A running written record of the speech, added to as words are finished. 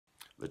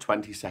the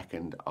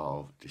 22nd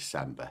of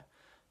December,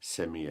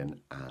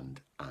 Simeon and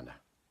Anna.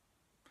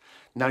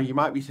 Now you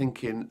might be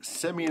thinking,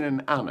 Simeon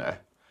and Anna,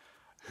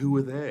 who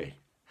are they?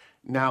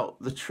 Now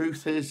the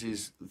truth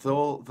is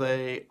though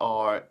they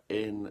are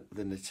in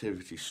the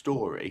nativity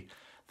story,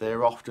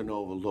 they're often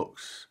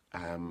overlooked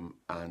and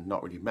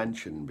not really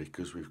mentioned,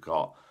 because we've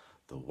got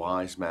the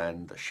wise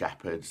men, the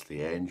shepherds,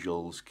 the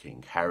angels,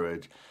 King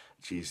Herod.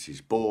 Jesus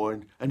is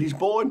born, and he's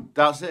born.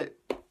 That's it,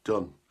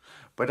 done.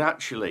 But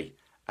actually,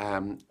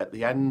 at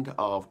the end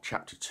of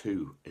chapter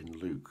 2 in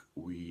Luke,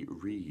 we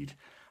read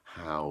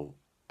how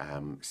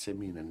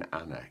Simeon and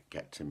Anna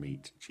get to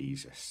meet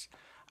Jesus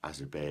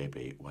as a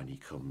baby when he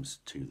comes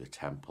to the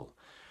temple.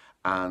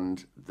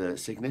 And the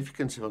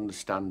significance of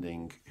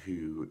understanding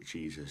who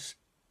Jesus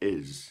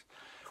is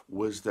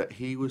was that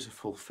he was a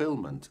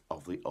fulfillment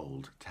of the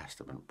Old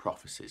Testament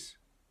prophecies.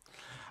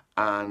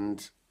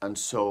 And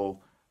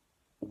so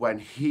when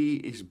he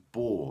is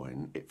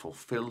born, it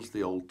fulfills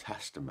the Old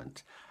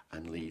Testament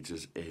and leads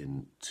us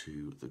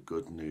into the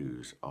good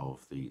news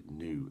of the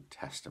New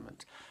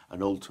Testament,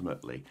 and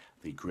ultimately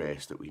the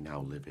grace that we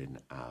now live in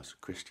as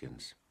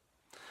Christians.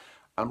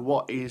 And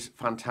what is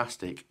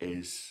fantastic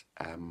is,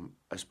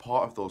 as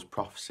part of those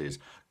prophecies,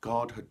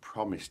 God had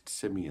promised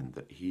Simeon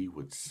that he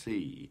would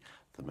see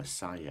the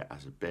Messiah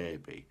as a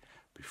baby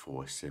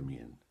before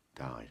Simeon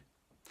died.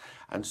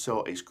 And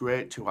so it's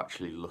great to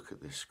actually look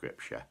at this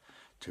scripture,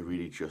 to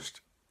really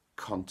just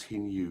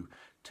continue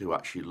to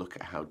actually look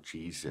at how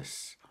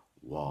Jesus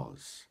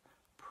was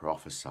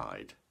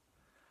prophesied,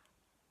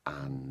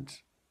 and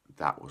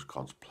that was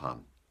God's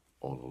plan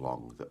all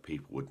along, that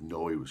people would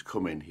know he was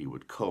coming, he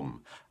would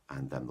come,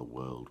 and then the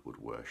world would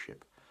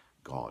worship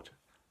God,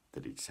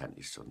 that he'd sent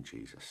his son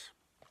Jesus.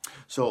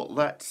 So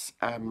let's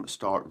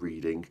start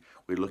reading.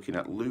 We're looking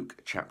at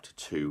Luke chapter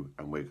 2,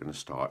 and we're going to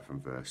start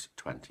from verse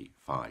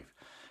 25.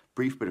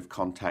 Brief bit of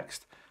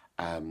context.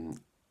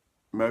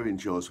 Mary and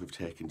Joseph have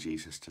taken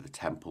Jesus to the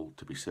temple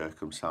to be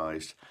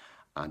circumcised,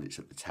 and it's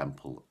at the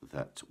temple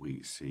that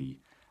we see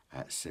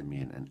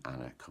Simeon and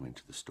Anna come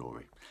into the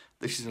story.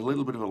 This is a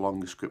little bit of a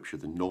longer scripture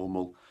than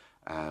normal,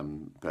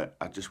 but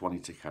I just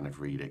wanted to kind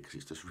of read it because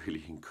it's just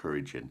really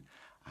encouraging,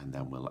 and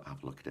then we'll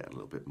have a look at it a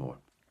little bit more.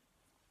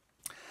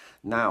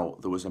 Now,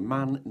 there was a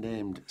man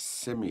named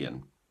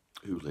Simeon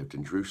who lived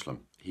in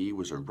Jerusalem. He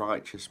was a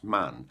righteous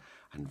man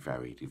and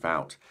very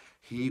devout.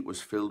 He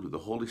was filled with the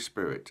Holy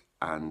Spirit,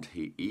 and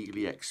he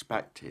eagerly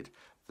expected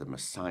the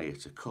Messiah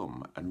to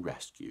come and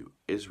rescue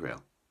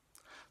Israel.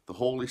 The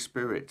Holy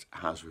Spirit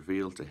has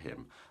revealed to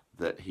him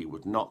that he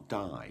would not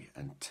die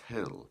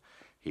until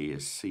he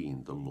has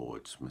seen the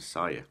Lord's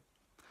Messiah.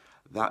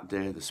 That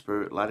day the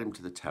Spirit led him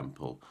to the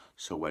temple,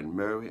 so when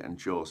Mary and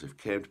Joseph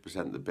came to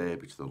present the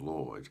baby to the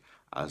Lord,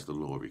 as the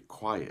law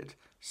required,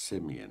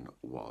 Simeon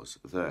was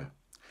there.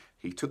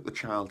 He took the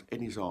child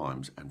in his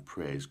arms and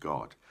praised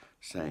God,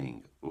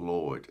 saying,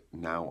 "Lord,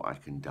 now I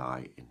can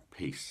die in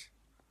peace.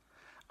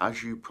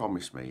 As you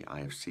promised me, I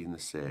have seen the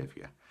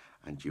Saviour,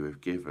 and you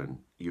have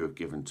given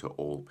to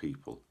all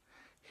people.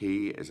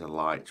 He is a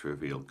light to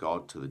reveal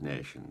God to the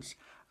nations,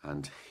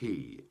 and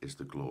he is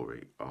the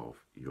glory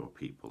of your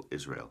people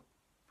Israel."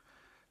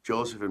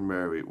 Joseph and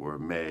Mary were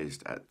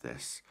amazed at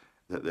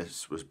that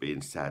this was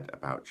being said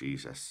about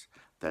Jesus.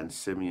 Then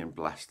Simeon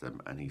blessed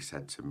them, and he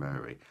said to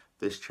Mary,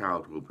 "This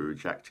child will be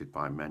rejected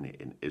by many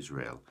in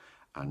Israel,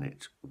 and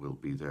it will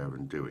be their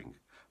undoing,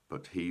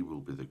 but he will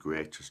be the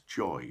greatest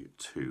joy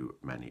to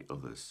many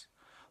others.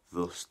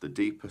 Thus the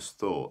deepest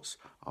thoughts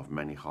of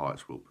many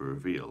hearts will be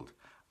revealed,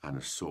 and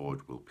a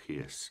sword will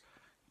pierce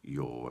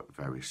your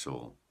very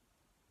soul."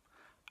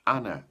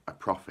 Anna, a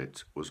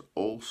prophet, was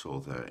also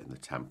there in the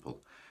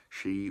temple.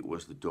 She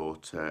was the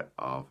daughter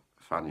of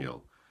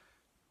Phanuel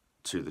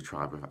to the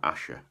tribe of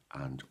Asher,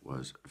 and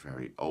was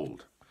very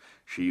old.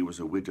 She was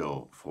a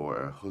widow, for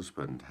her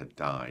husband had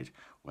died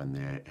when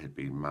they had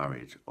been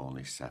married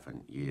only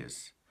 7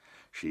 years.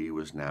 She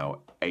was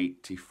now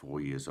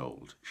 84 years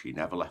old. She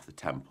never left the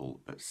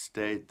temple, but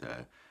stayed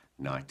there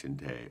night and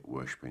day,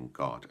 worshipping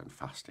God and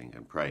fasting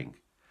and praying.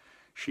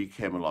 She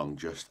came along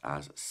just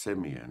as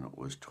Simeon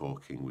was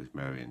talking with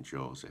Mary and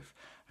Joseph,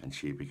 and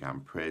she began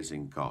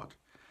praising God.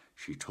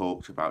 She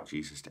talked about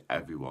Jesus to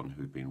everyone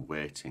who'd been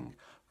waiting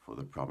for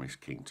the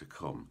promised king to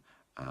come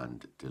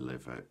and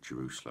deliver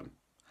Jerusalem.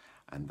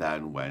 And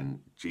then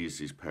when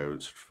Jesus'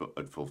 parents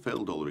had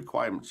fulfilled all the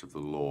requirements of the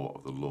law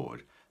of the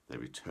Lord, they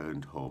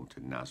returned home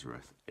to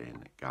Nazareth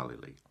in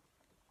Galilee.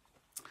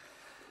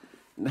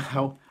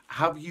 Now,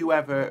 have you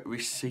ever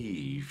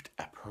received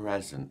a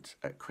present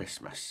at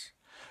Christmas?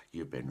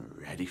 You've been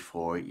ready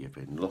for it, you've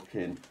been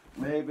looking.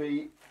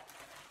 Maybe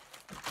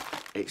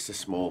it's a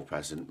small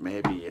present,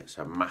 maybe it's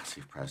a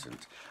massive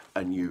present,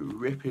 and you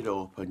rip it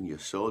open, you're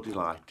so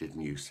delighted,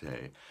 and you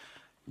say,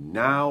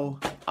 "Now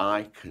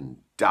I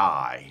can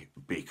die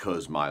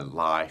because my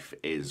life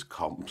is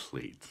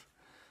complete."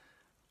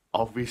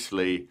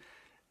 Obviously,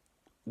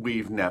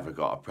 we've never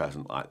got a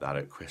present like that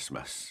at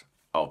Christmas,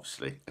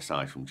 obviously,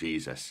 aside from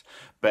Jesus.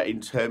 But in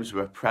terms of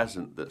a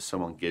present that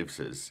someone gives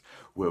us,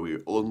 where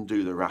we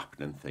undo the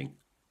wrapping and think,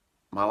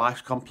 My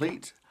life's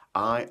complete.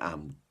 I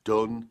am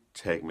done.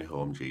 Take me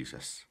home,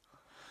 Jesus.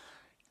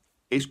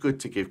 It's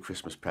good to give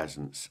Christmas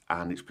presents,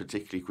 and it's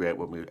particularly great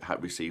when we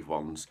receive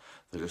ones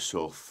that are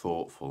so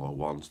thoughtful or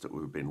ones that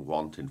we've been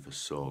wanting for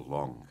so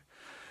long.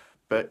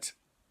 But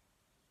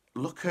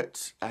look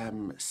at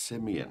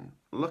Simeon.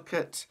 Look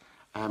at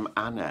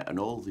Anna and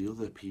all the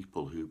other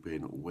people who've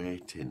been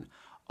waiting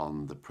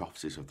on the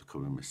prophecies of the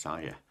coming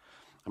Messiah.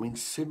 I mean,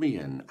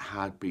 Simeon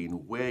had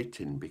been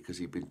waiting because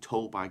he'd been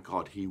told by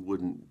God he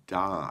wouldn't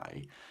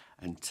die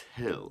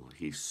until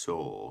he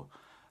saw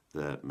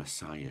the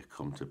Messiah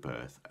come to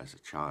birth as a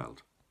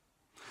child.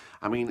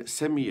 I mean,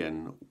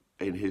 Simeon,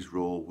 in his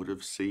role, would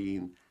have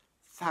seen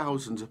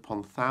thousands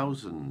upon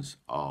thousands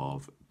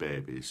of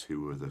babies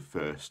who were the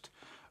first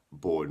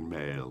born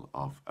male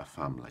of a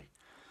family.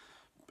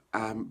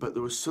 But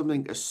there was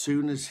something, as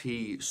soon as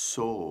he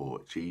saw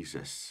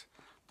Jesus,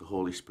 the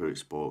Holy Spirit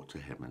spoke to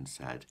him and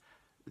said,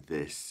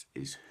 "This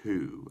is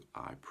who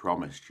I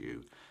promised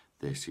you.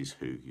 This is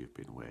who you've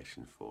been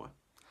waiting for."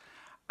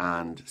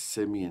 And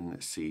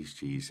Simeon sees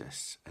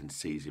Jesus and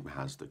sees him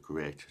as the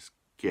greatest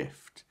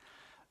gift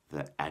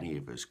that any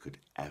of us could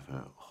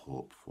ever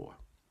hope for.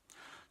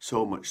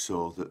 So much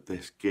so that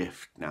this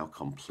gift now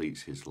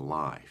completes his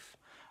life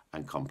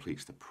and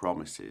completes the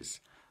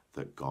promises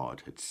that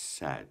God had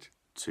said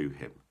to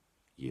him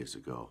years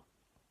ago.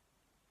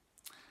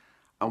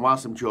 And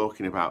whilst I'm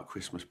joking about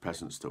Christmas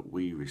presents that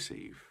we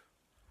receive,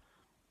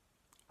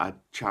 I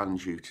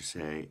challenge you to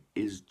say,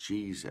 is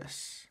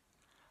Jesus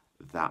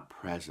that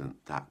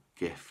present, that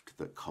gift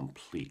that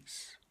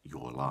completes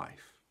your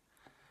life?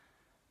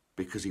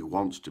 Because he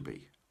wants to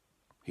be.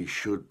 He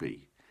should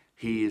be.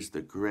 He is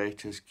the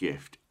greatest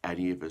gift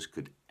any of us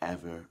could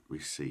ever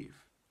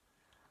receive.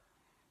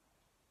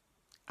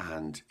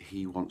 And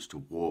he wants to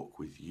walk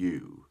with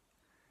you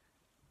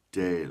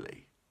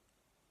daily,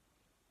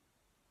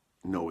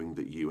 knowing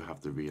that you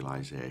have the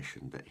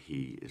realization that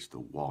he is the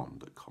one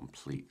that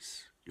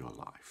completes your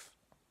life.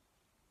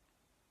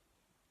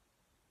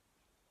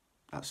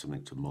 That's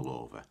something to mull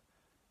over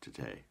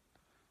today.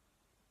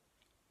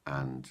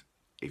 And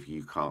if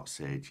you can't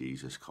say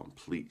Jesus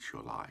completes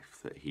your life,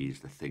 that he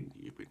is the thing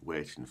that you've been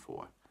waiting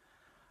for,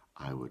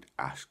 I would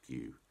ask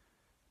you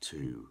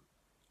to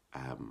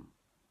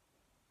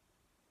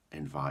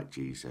invite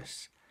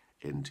Jesus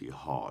into your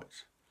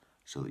heart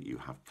so that you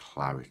have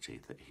clarity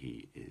that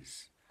he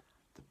is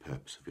the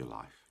purpose of your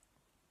life.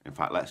 In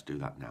fact, let's do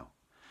that now.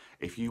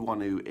 If you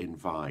want to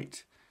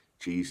invite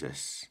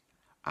Jesus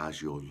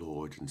as your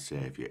Lord and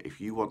Saviour, if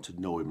you want to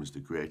know him as the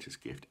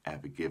greatest gift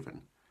ever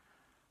given,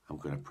 I'm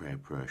going to pray a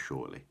prayer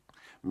shortly.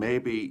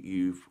 Maybe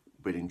you've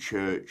been in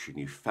church and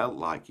you felt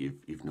like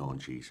you've known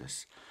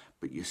Jesus,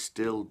 but you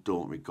still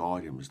don't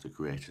regard him as the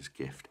greatest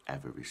gift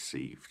ever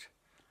received.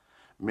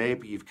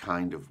 Maybe you've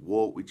kind of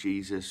walked with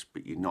Jesus,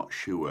 but you're not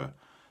sure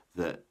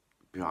that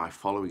by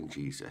following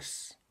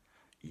Jesus,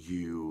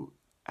 you,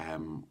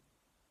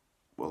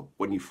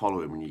 when you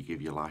follow him and you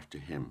give your life to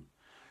him,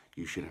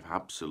 you should have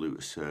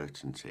absolute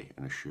certainty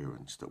and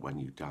assurance that when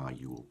you die,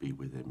 you will be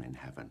with him in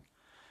heaven.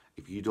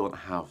 If you don't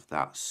have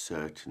that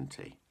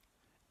certainty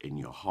in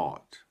your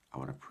heart, I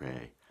want to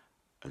pray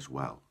as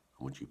well.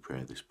 I want you to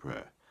pray this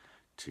prayer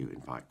to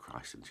invite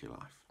Christ into your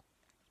life.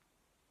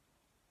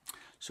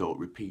 So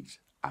repeat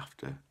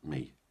after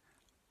me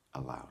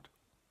aloud.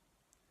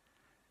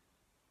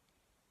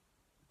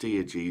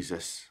 Dear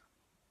Jesus,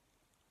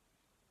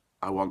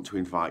 I want to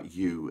invite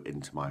you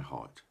into my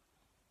heart.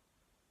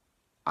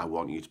 I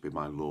want you to be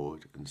my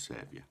Lord and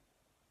Saviour.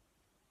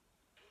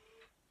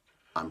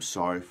 I'm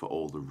sorry for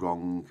all the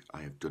wrong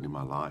I have done in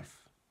my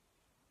life,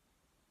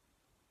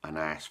 and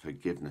I ask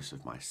forgiveness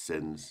of my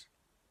sins.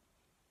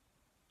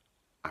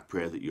 I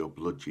pray that your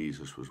blood,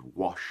 Jesus, would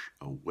wash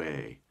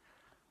away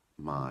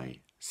my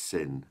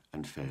sin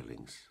and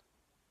failings,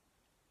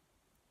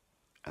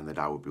 and that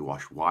I would be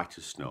washed white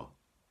as snow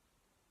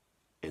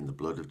in the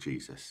blood of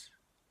Jesus,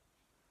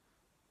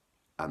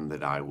 and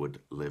that I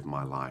would live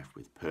my life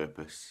with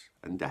purpose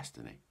and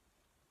destiny,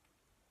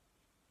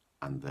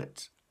 and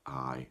that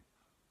I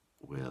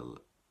will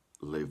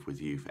live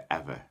with you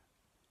forever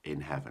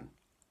in heaven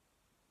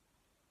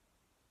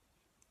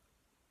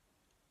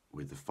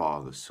with the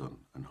Father, Son,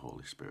 and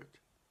Holy Spirit.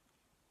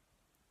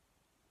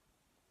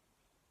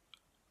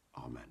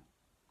 Amen.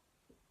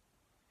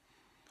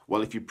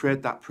 Well, if you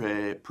prayed that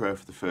prayer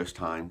for the first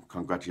time,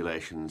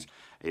 congratulations.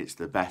 It's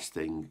the best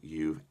thing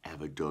you've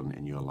ever done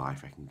in your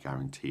life, I can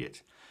guarantee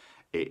it.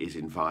 It is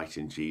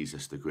inviting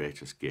Jesus, the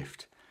greatest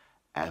gift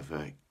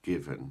ever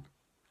given,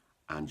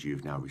 and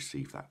you've now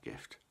received that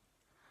gift.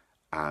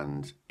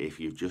 And if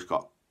you've just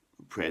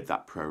prayed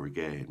that prayer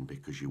again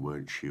because you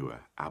weren't sure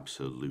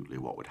absolutely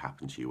what would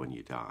happen to you when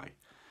you die,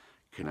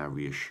 can I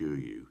reassure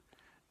you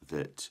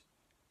that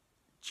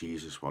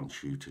Jesus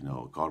wants you to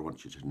know, God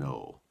wants you to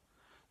know,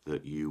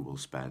 that you will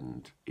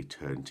spend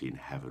eternity in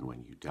heaven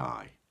when you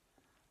die.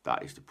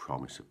 That is the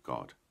promise of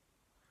God.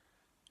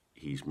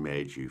 He's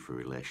made you for a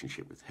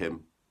relationship with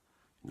him,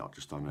 not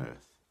just on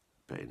earth,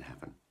 but in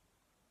heaven.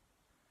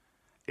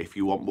 If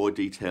you want more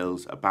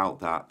details about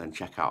that, then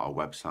check out our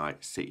website,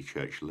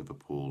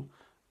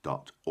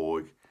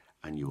 citychurchliverpool.org,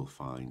 and you will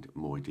find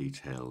more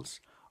details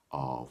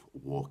of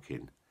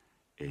walking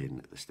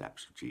in the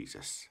steps of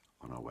Jesus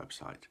on our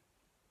website.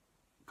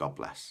 God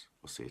bless.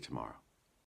 We'll see you tomorrow.